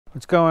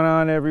What's going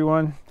on,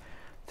 everyone?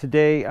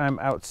 Today I'm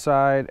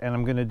outside and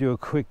I'm going to do a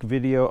quick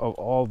video of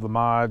all the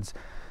mods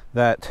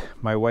that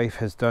my wife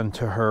has done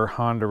to her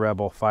Honda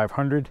Rebel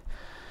 500.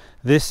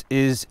 This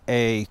is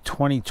a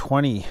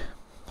 2020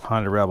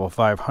 Honda Rebel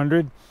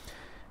 500,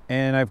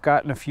 and I've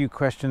gotten a few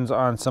questions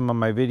on some of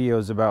my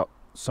videos about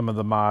some of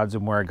the mods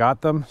and where I got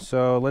them,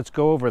 so let's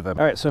go over them.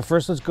 All right, so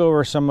first let's go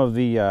over some of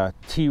the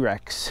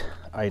T-Rex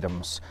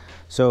items.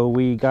 So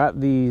we got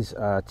these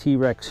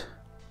T-Rex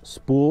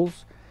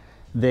spools.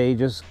 They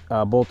just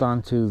bolt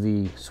onto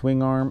the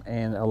swing arm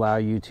and allow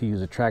you to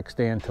use a track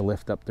stand to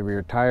lift up the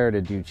rear tire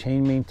to do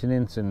chain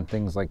maintenance and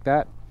things like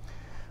that.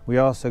 We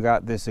also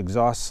got this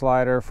exhaust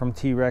slider from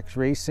T-Rex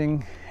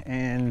Racing,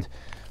 and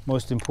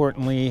most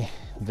importantly,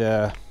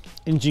 the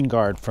engine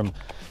guard from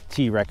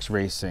T-Rex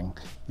Racing.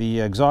 The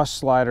exhaust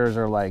sliders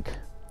are like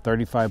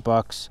 35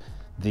 bucks.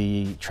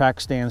 The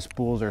track stand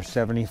spools are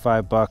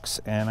 75 bucks.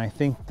 And I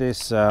think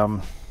this,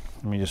 let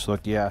me just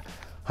look, yeah,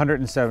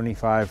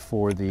 175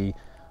 for the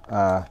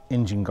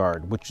engine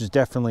guard, which is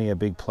definitely a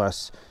big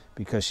plus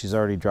because she's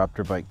already dropped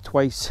her bike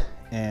twice,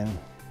 and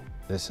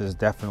this has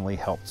definitely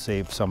helped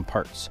save some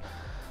parts.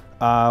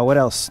 What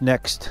else?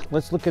 Next,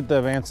 let's look at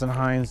the Vance and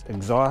Hines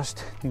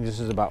exhaust. I think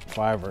this is about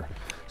 $500 or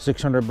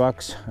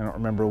 $600. I don't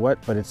remember what,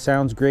 but it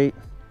sounds great.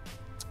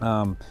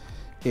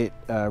 It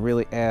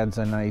really adds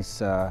a nice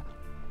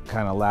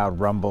kind of loud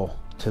rumble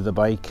to the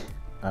bike.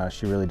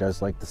 She really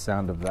does like the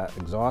sound of that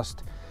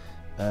exhaust.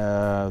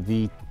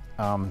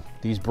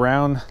 These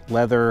brown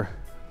leather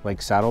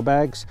like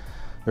saddlebags,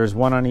 there's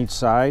one on each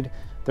side.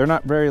 They're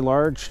not very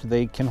large.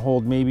 They can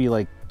hold maybe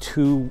like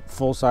 2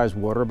 full-size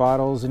water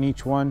bottles in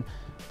each one,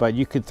 but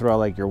you could throw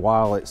like your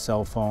wallet,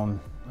 cell phone,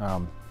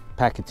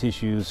 pack of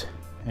tissues,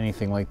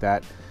 anything like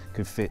that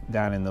could fit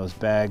down in those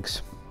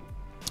bags.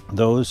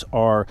 Those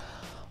are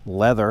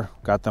leather,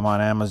 got them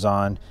on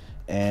Amazon,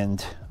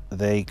 and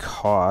they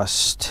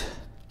cost,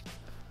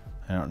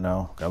 I don't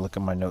know, gotta look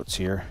at my notes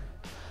here.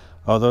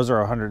 Oh, those are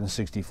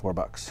 164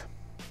 bucks.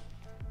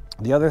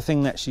 The other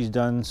thing that she's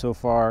done so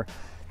far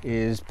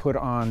is put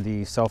on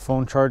the cell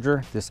phone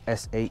charger. This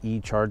SAE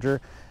charger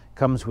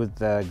comes with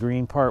the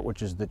green part,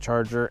 which is the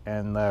charger,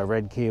 and the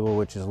red cable,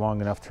 which is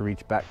long enough to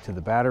reach back to the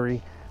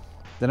battery.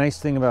 The nice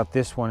thing about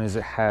this one is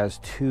it has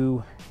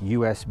 2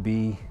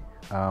 USB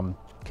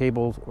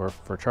cables, or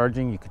for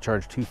charging. You could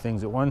charge 2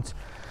 things at once.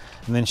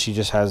 And then she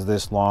just has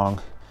this long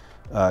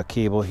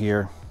cable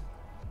here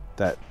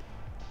that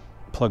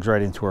plugs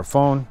right into her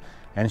phone,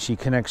 and she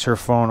connects her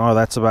phone. Oh,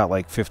 that's about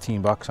like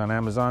 15 bucks on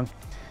Amazon.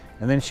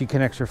 And then she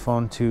connects her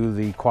phone to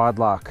the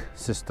QuadLock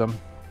system,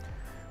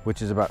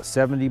 which is about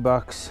 70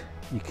 bucks.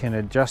 You can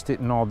adjust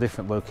it in all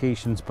different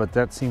locations, but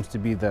that seems to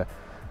be the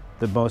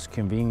most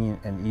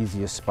convenient and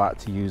easiest spot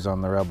to use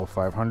on the Rebel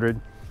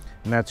 500.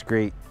 And that's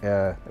great.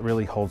 It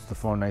really holds the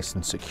phone nice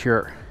and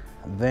secure.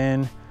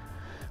 Then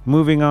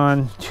moving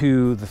on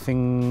to the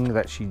thing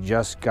that she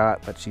just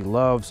got that she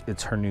loves,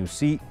 it's her new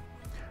seat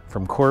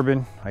from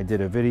Corbin. I did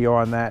a video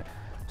on that.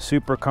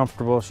 Super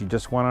comfortable. She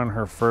just went on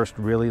her first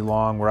really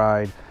long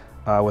ride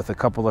with a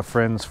couple of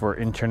friends for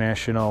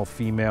International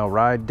Female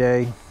Ride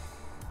Day,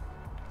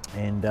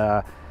 and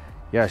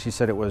yeah, she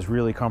said it was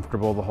really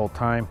comfortable the whole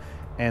time.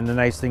 And the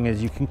nice thing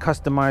is you can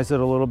customize it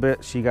a little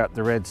bit. She got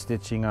the red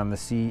stitching on the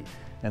seat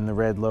and the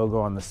red logo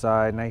on the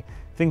side, and I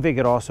think they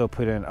could also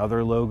put in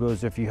other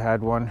logos if you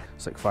had one.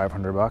 It's like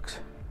 500 bucks.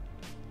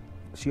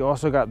 She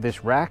also got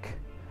this rack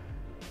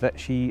that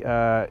she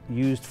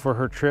used for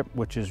her trip,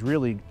 which is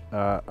really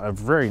a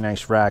very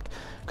nice rack.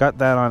 Got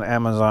that on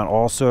Amazon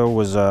also,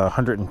 was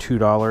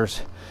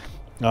 $102.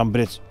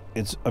 But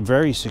it's a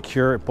very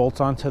secure. It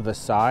bolts onto the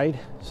side.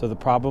 So the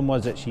problem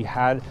was that she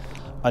had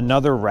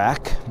another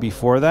rack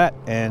before that,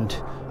 and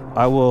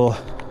I will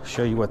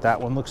show you what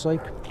that one looks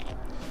like.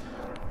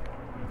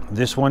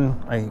 This one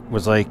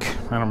was like,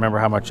 I don't remember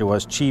how much it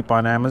was, cheap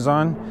on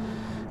Amazon,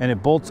 and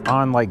it bolts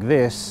on like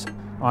this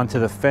onto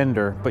the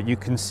fender, but you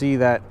can see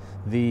that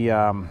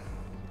the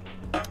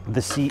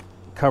seat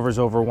covers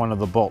over one of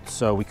the bolts,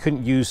 so we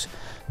couldn't use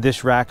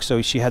this rack,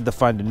 so she had to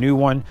find a new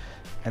one.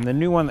 And the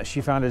new one that she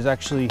found is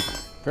actually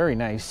very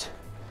nice,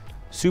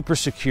 super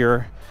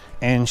secure,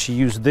 and she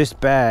used this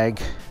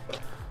bag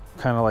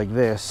kind of like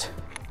this.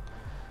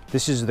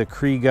 This is the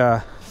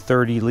Kriega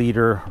 30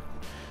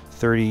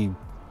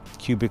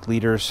 cubic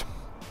liters.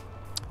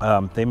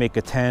 They make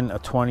a 10, a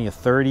 20, a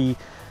 30. I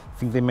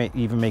think they may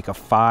even make a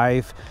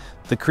 5.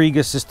 The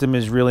Kriega system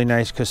is really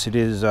nice because it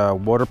is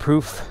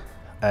waterproof,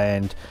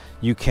 and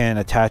you can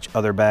attach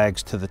other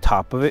bags to the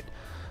top of it.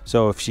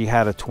 So if she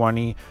had a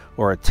 20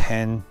 or a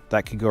 10,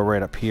 that could go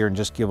right up here and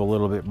just give a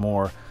little bit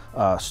more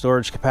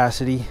storage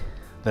capacity.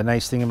 The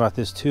nice thing about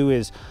this too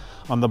is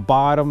on the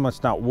bottom,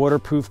 it's not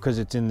waterproof because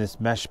it's in this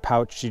mesh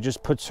pouch. She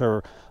just puts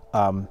her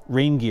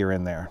rain gear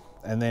in there.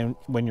 And then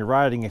when you're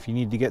riding, if you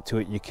need to get to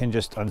it, you can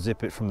just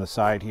unzip it from the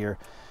side here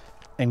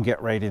and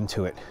get right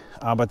into it.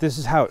 But this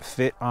is how it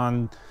fit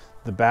on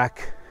the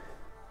back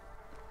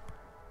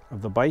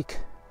of the bike,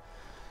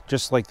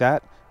 just like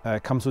that.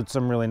 It comes with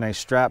some really nice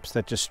straps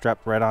that just strap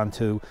right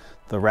onto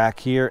the rack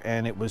here,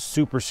 and it was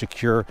super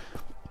secure.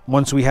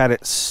 Once we had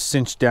it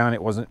cinched down,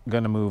 it wasn't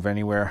going to move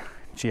anywhere.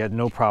 She had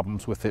no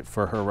problems with it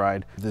for her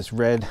ride. This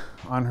red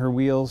on her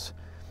wheels,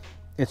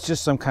 it's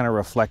just some kind of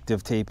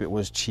reflective tape. It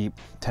was cheap,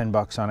 10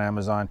 bucks on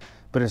Amazon,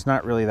 but it's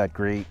not really that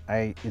great.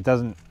 It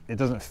doesn't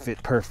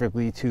fit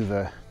perfectly to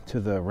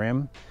the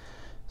rim.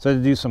 So I had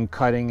to do some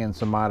cutting and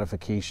some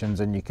modifications,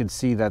 and you can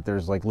see that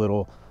there's like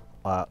little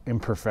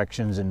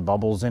imperfections and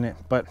bubbles in it,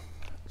 but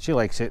she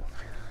likes it.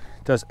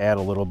 It does add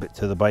a little bit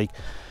to the bike.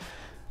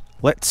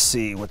 Let's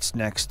see what's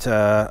next.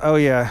 Oh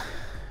yeah,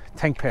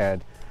 tank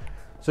pad.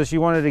 So she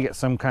wanted to get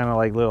some kind of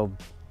like little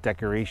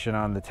decoration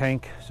on the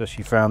tank, so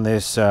she found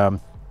this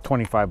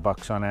 25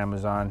 bucks on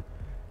Amazon.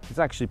 It's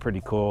actually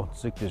pretty cool.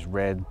 It's like this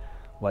red,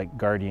 like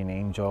guardian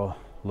angel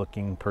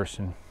looking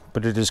person,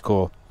 but it is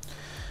cool.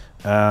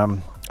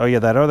 Oh yeah,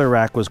 that other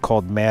rack was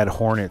called Mad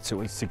Hornets. It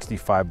was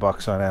 65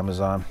 bucks on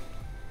Amazon.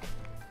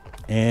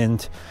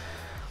 And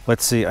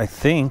let's see, I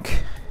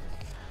think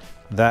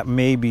that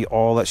may be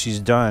all that she's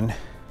done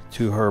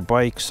to her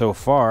bike so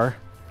far.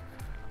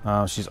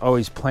 She's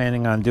always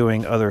planning on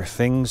doing other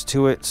things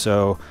to it,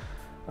 so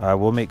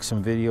we'll make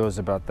some videos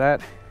about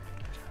that.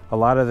 A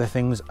lot of the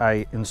things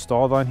I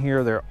installed on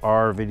here, there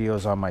are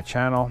videos on my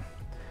channel.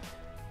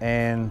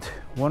 And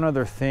one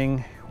other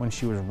thing, when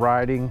she was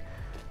riding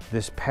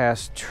this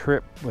past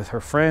trip with her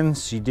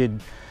friends, she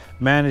did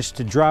manage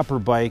to drop her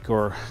bike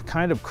or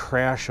kind of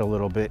crash a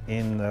little bit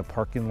in the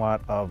parking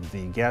lot of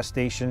the gas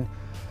station.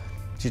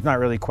 She's not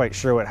really quite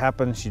sure what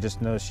happened. She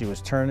just knows she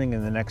was turning,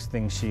 and the next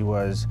thing she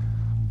was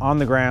on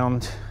the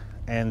ground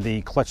and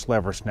the clutch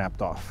lever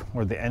snapped off,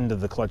 or the end of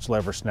the clutch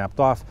lever snapped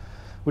off,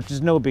 which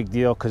is no big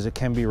deal because it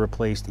can be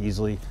replaced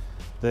easily.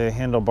 The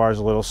handlebar's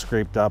a little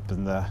scraped up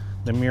and the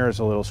mirror's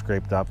a little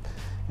scraped up,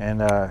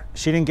 and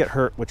she didn't get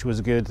hurt, which was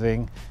a good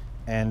thing.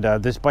 And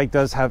this bike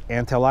does have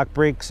anti-lock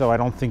brakes, so I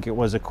don't think it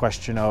was a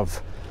question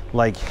of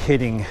like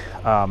hitting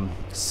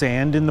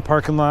sand in the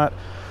parking lot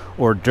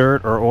or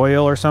dirt or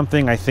oil or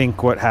something. I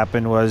think what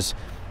happened was,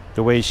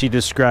 the way she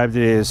described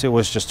it is, it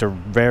was just a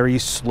very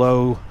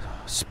slow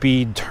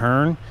speed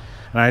turn,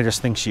 and I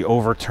just think she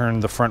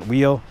overturned the front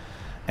wheel,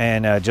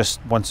 and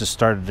just once it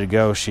started to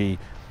go, she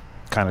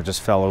kind of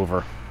just fell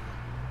over,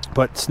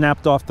 but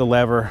snapped off the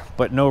lever.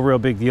 But no real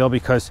big deal,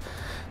 because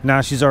now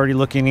she's already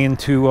looking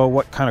into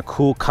what kind of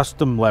cool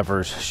custom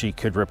levers she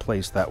could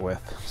replace that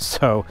with.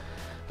 So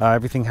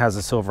everything has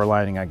a silver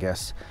lining, I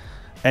guess.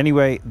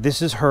 Anyway,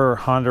 this is her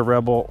Honda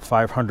Rebel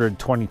 500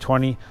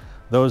 2020.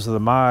 Those are the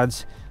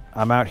mods.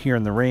 I'm out here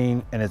in the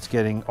rain and it's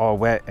getting all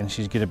wet, and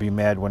she's gonna be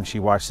mad when she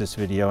watches this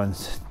video and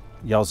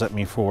yells at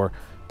me for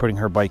putting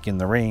her bike in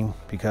the rain,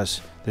 because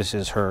this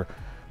is her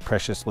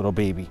precious little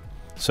baby.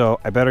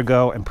 So I better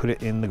go and put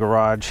it in the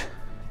garage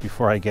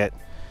before I get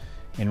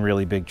in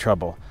really big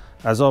trouble.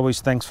 As always,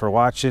 thanks for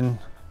watching.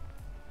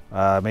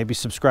 Maybe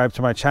subscribe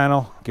to my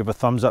channel, give a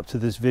thumbs up to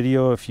this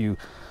video if you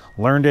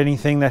learned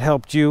anything that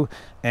helped you,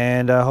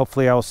 and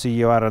hopefully I'll see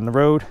you out on the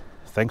road.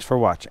 Thanks for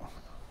watching.